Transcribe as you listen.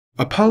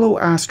Apollo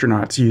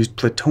astronauts used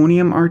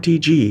plutonium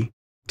RTG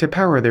to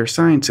power their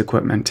science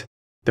equipment.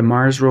 The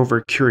Mars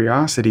rover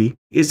Curiosity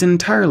is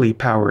entirely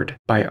powered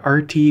by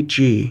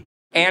RTG.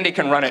 And it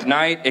can run at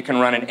night, it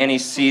can run in any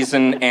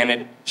season, and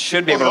it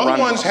should be able to run... the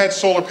other ones had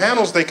solar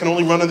panels, they can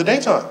only run in the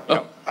daytime.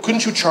 Oh.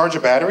 Couldn't you charge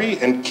a battery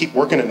and keep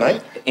working at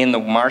night? In the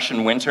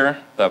Martian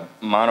winter, the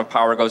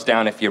monopower goes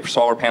down. If your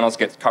solar panels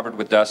get covered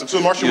with dust... So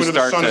the Martian winter,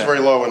 the sun is very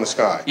low in the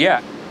sky.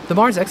 Yeah. The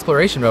Mars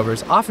exploration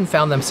rovers often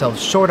found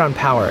themselves short on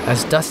power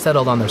as dust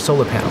settled on their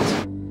solar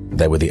panels.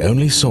 They were the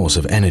only source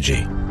of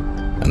energy,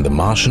 and the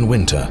Martian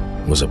winter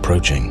was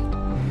approaching.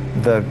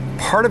 The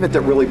part of it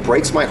that really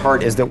breaks my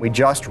heart is that we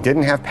just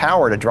didn't have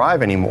power to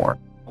drive anymore.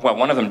 Well,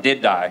 one of them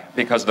did die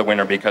because of the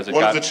winter, because it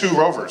One of the two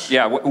rovers.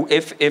 Yeah,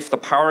 if the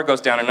power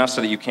goes down enough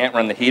so that you can't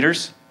run the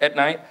heaters at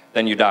night,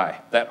 then you die.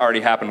 That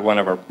already happened to one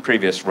of our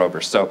previous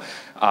rovers. So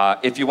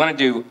if you want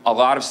to do a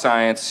lot of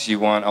science, you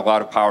want a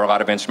lot of power, a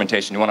lot of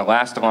instrumentation, you want to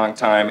last a long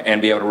time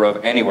and be able to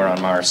rove anywhere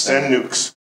on Mars. Send nukes.